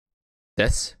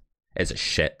This is a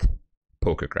shit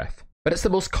poker graph. But it's the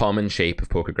most common shape of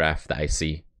poker graph that I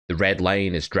see. The red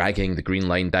line is dragging the green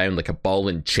line down like a ball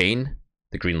and chain.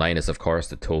 The green line is of course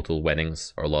the total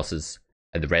winnings or losses.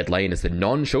 And the red line is the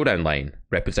non-showdown line,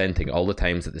 representing all the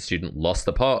times that the student lost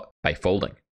the pot by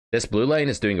folding. This blue line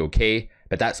is doing okay,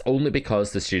 but that's only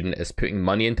because the student is putting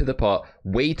money into the pot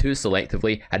way too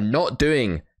selectively and not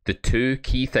doing the two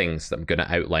key things that I'm going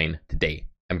to outline today.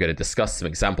 I'm going to discuss some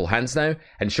example hands now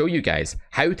and show you guys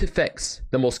how to fix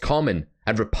the most common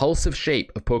and repulsive shape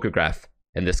of poker graph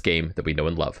in this game that we know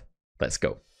and love. Let's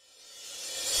go.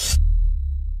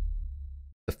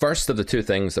 The first of the two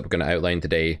things that we're going to outline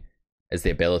today is the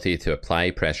ability to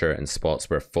apply pressure in spots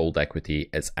where fold equity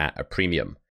is at a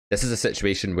premium. This is a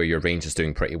situation where your range is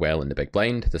doing pretty well in the big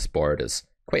blind. This board is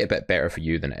quite a bit better for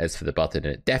you than it is for the button,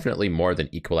 and it definitely more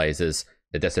than equalizes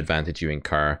the disadvantage you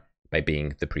incur by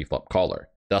being the pre-flop caller.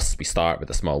 Thus, we start with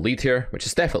a small lead here, which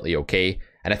is definitely okay,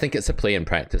 and I think it's a play in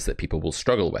practice that people will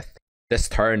struggle with. This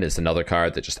turn is another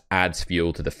card that just adds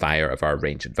fuel to the fire of our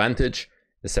range advantage.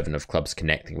 The 7 of clubs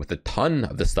connecting with a ton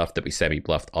of the stuff that we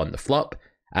semi-bluffed on the flop,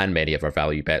 and many of our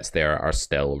value bets there are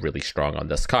still really strong on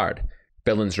this card.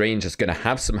 Villain's range is going to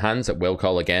have some hands that will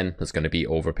call again. There's going to be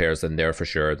overpairs in there for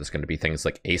sure. There's going to be things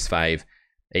like ace-5,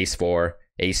 ace-4,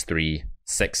 ace-3,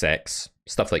 6x,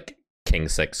 stuff like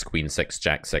king-6, queen-6,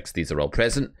 jack-6. These are all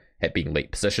present, it being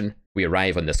late position. We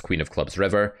arrive on this queen of clubs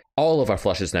river. All of our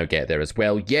flushes now get there as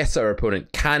well. Yes, our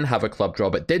opponent can have a club draw,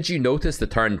 but did you notice the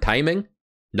turn timing?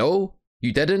 No,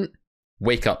 you didn't?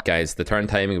 Wake up, guys. The turn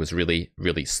timing was really,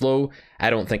 really slow. I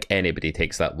don't think anybody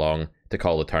takes that long to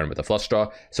call a turn with a flush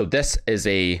draw. So this is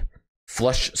a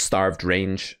flush-starved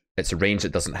range. It's a range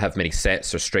that doesn't have many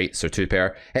sets or straights or two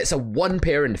pair. It's a one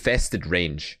pair infested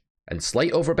range. And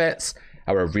slight overbets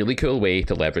are a really cool way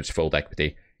to leverage fold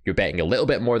equity. You're betting a little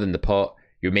bit more than the pot.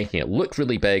 You're making it look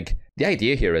really big. The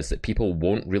idea here is that people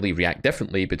won't really react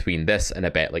differently between this and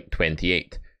a bet like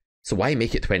 28. So why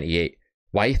make it 28?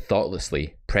 Why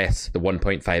thoughtlessly press the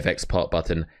 1.5x pot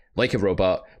button like a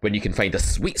robot when you can find a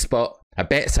sweet spot, a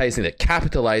bet sizing that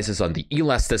capitalizes on the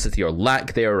elasticity or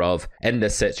lack thereof in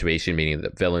this situation, meaning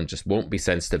that villain just won't be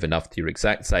sensitive enough to your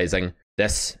exact sizing.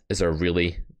 This is a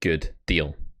really good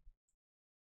deal.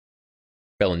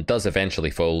 Villain does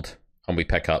eventually fold, and we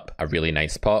pick up a really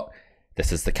nice pot.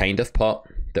 This is the kind of pot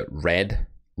that red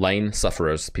line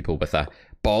sufferers, people with a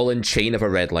ball and chain of a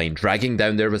red line dragging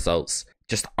down their results,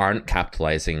 just aren't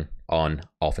capitalizing on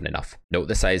often enough. Note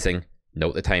the sizing,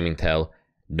 note the timing tell,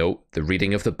 note the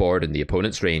reading of the board and the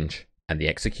opponent's range, and the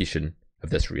execution of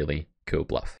this really cool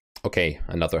bluff. Okay,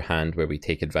 another hand where we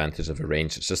take advantage of a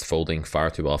range that's just folding far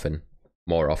too often,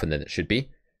 more often than it should be.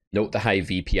 Note the high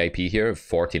VPIP here of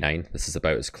 49. This is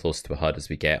about as close to a HUD as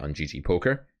we get on GG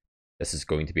Poker. This is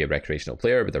going to be a recreational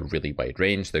player with a really wide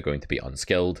range. They're going to be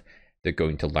unskilled. They're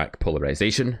going to lack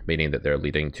polarization, meaning that they're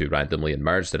leading too randomly and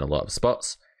merged in a lot of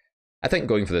spots. I think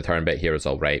going for the turn bet here is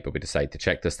alright, but we decide to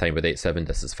check this time with 8-7.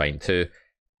 This is fine too.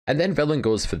 And then villain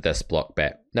goes for this block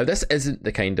bet. Now this isn't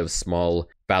the kind of small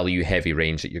value heavy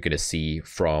range that you're going to see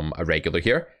from a regular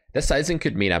here. This sizing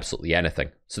could mean absolutely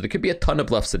anything. So there could be a ton of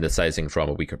bluffs in the sizing from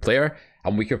a weaker player,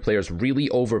 and weaker players really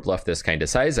overbluff this kind of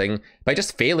sizing by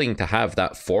just failing to have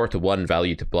that 4-to-1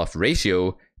 value to bluff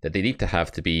ratio that they need to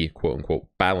have to be quote-unquote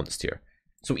balanced here.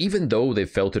 So even though they've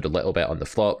filtered a little bit on the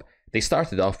flop, they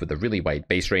started off with a really wide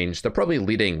base range. They're probably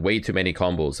leading way too many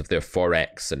combos of their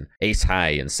 4x and ace high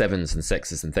and 7s and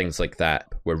 6s and things like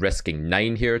that. We're risking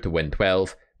 9 here to win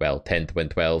 12. Well, 10 to win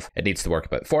 12. It needs to work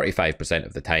about 45%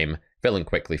 of the time. Villain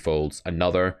quickly folds.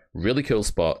 Another really cool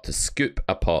spot to scoop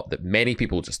a pot that many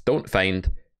people just don't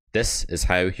find. This is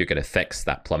how you're going to fix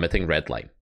that plummeting red line.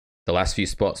 The last few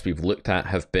spots we've looked at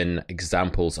have been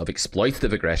examples of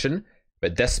exploitative aggression,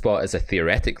 but this spot is a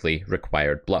theoretically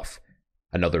required bluff.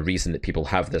 Another reason that people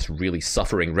have this really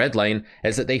suffering red line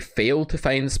is that they fail to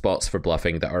find spots for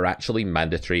bluffing that are actually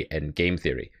mandatory in game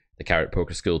theory. The Carrot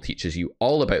Poker School teaches you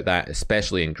all about that,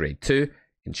 especially in grade 2. You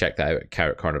can check that out at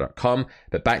carrotcorner.com.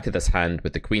 But back to this hand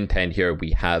with the Queen 10 here,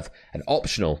 we have an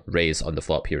optional raise on the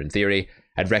flop here in theory.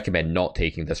 I'd recommend not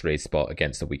taking this raise spot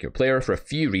against a weaker player for a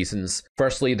few reasons.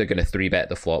 Firstly, they're going to 3-bet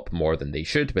the flop more than they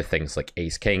should with things like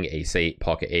ace-king, ace-8,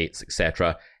 pocket 8s,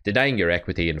 etc., denying your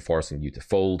equity and forcing you to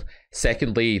fold.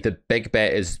 Secondly, the big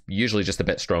bet is usually just a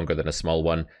bit stronger than a small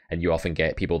one, and you often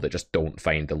get people that just don't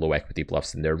find the low equity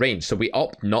bluffs in their range. So we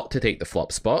opt not to take the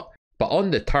flop spot, but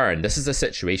on the turn, this is a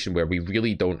situation where we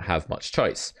really don't have much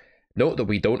choice. Note that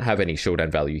we don't have any showdown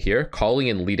value here. Calling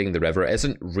and leading the river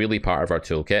isn't really part of our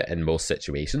toolkit in most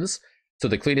situations. So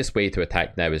the cleanest way to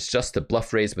attack now is just to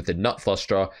bluff raise with the nut flush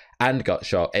draw and gut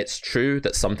shot. It's true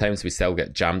that sometimes we still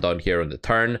get jammed on here on the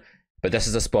turn, But this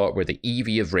is a spot where the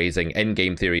EV of raising in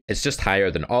game theory is just higher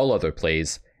than all other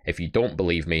plays. If you don't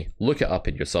believe me, look it up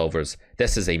in your solvers.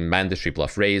 This is a mandatory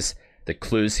bluff raise. The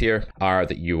clues here are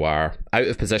that you are out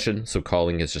of position, so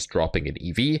calling is just dropping an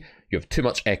EV. You have too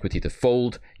much equity to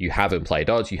fold. You have implied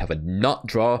odds. You have a nut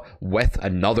draw with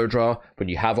another draw. When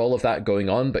you have all of that going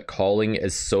on, but calling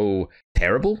is so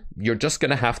terrible, you're just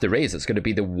going to have to raise. It's going to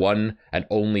be the one and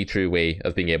only true way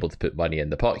of being able to put money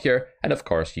in the pot here. And of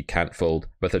course, you can't fold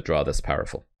with a draw this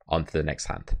powerful. On to the next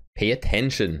hand. Pay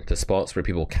attention to spots where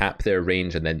people cap their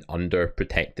range and then under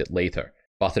protect it later.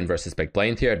 Button versus big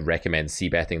blind here, I'd recommend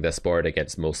c-betting this board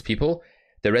against most people.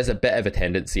 There is a bit of a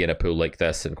tendency in a pool like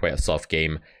this, and quite a soft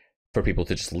game, for people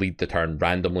to just lead the turn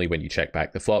randomly when you check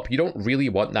back the flop. You don't really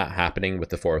want that happening with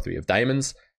the 4-3 of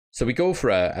diamonds. So we go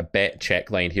for a bet check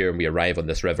line here, and we arrive on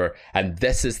this river, and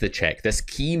this is the check. This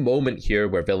key moment here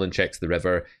where villain checks the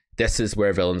river. This is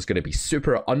where villain's going to be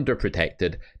super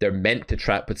underprotected. They're meant to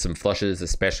trap with some flushes,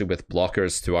 especially with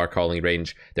blockers to our calling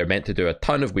range. They're meant to do a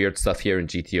ton of weird stuff here in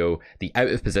GTO. The out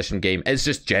of position game is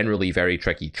just generally very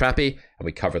tricky trappy, and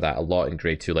we cover that a lot in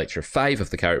grade 2 lecture 5 of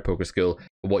the Carrot Poker School.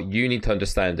 But what you need to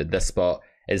understand in this spot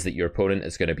is that your opponent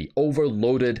is going to be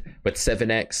overloaded with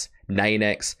 7x,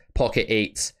 9x, pocket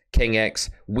 8s, king x,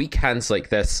 weak hands like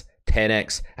this,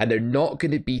 10x, and they're not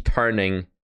going to be turning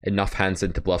enough hands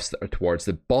into bluffs that are towards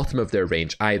the bottom of their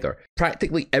range either.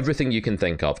 Practically everything you can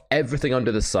think of, everything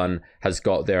under the sun has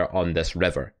got there on this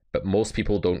river. But most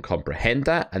people don't comprehend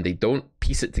that, and they don't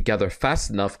piece it together fast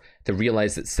enough to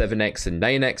realize that 7x and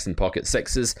 9x and pocket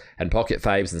 6s and pocket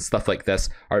 5s and stuff like this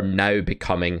are now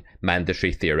becoming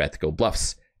mandatory theoretical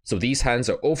bluffs. So these hands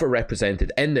are overrepresented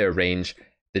in their range.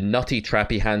 The nutty,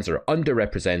 trappy hands are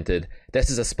underrepresented. This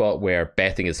is a spot where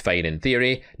betting is fine in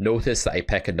theory. Notice that I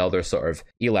pick another sort of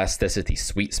elasticity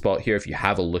sweet spot here. If you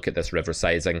have a look at this river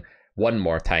sizing one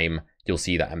more time, you'll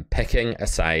see that I'm picking a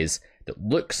size that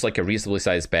looks like a reasonably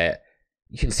sized bet.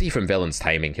 You can see from villain's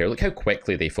timing here. Look how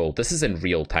quickly they fold. This is in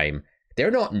real time.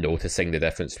 They're not noticing the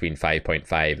difference between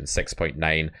 5.5 and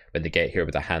 6.9 when they get here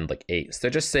with a hand like 8s.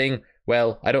 They're just saying,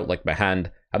 well, I don't like my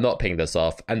hand. I'm not paying this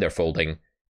off, and they're folding.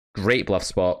 Great bluff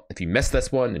spot. If you miss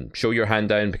this one and show your hand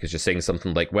down because you're saying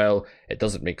something like, well, it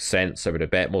doesn't make sense, I would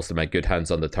have bet most of my good hands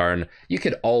on the turn, you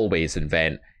could always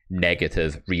invent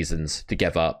negative reasons to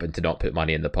give up and to not put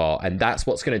money in the pot, and that's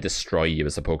what's going to destroy you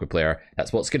as a poker player.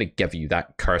 That's what's going to give you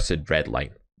that cursed red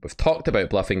line. We've talked about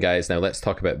bluffing, guys. Now let's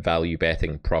talk about value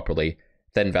betting properly.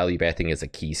 Thin value betting is a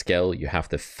key skill. You have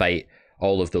to fight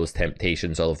all of those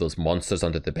temptations, all of those monsters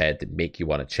under the bed that make you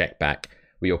want to check back.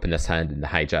 We open this hand in the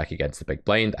hijack against the big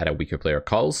blind, and a weaker player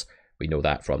calls. We know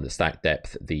that from the stack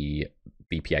depth. The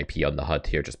VPIP on the HUD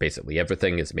here, just basically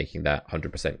everything is making that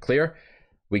 100% clear.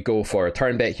 We go for a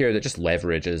turn bet here that just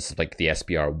leverages like the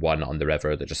SPR1 on the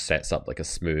river, that just sets up like a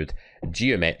smooth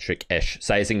geometric-ish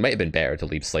sizing. Might have been better to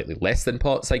leave slightly less than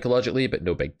pot psychologically, but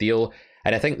no big deal.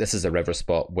 And I think this is a river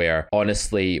spot where,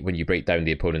 honestly, when you break down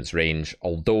the opponent's range,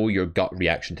 although your gut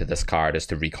reaction to this card is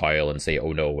to recoil and say,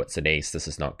 oh no, it's an ace, this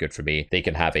is not good for me. They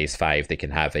can have ace 5, they can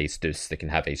have ace deuce, they can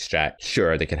have ace jack.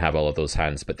 Sure, they can have all of those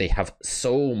hands, but they have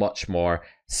so much more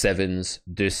 7s,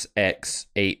 deuce x,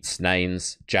 8s,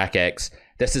 9s, jack x.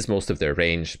 This is most of their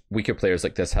range. Weaker players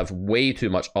like this have way too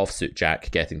much offsuit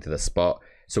jack getting to this spot.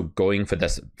 So going for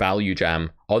this value jam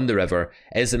on the river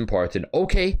is important.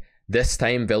 Okay, this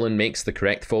time villain makes the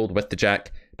correct fold with the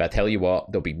jack, but I tell you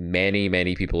what, there'll be many,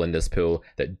 many people in this pool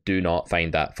that do not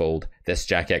find that fold. This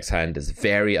jack x hand is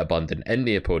very abundant in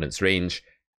the opponent's range,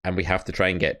 and we have to try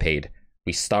and get paid.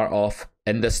 We start off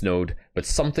in this node with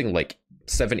something like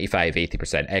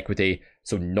 75-80% equity,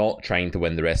 so not trying to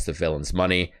win the rest of villain's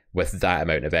money with that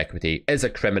amount of equity is a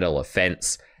criminal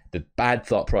offense. The bad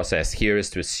thought process here is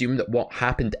to assume that what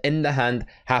happened in the hand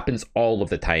happens all of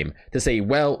the time. To say,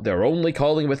 well, they're only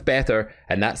calling with better,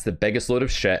 and that's the biggest load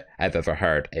of shit I've ever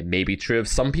heard. It may be true of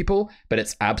some people, but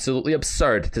it's absolutely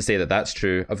absurd to say that that's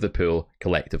true of the pool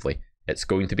collectively. It's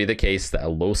going to be the case that a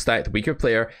low-stacked weaker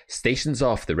player stations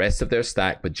off the rest of their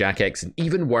stack with Jack X, and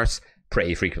even worse,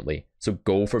 pretty frequently. So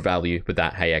go for value with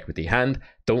that high equity hand.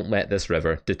 Don't let this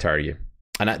river deter you.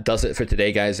 And that does it for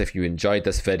today, guys. If you enjoyed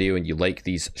this video and you like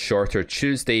these shorter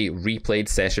Tuesday replayed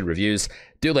session reviews,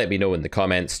 do let me know in the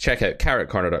comments. Check out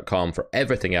carrotcorner.com for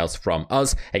everything else from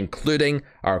us, including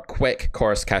our quick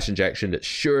course cash injection that's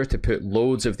sure to put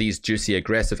loads of these juicy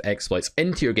aggressive exploits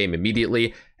into your game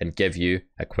immediately and give you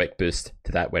a quick boost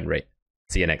to that win rate.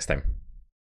 See you next time.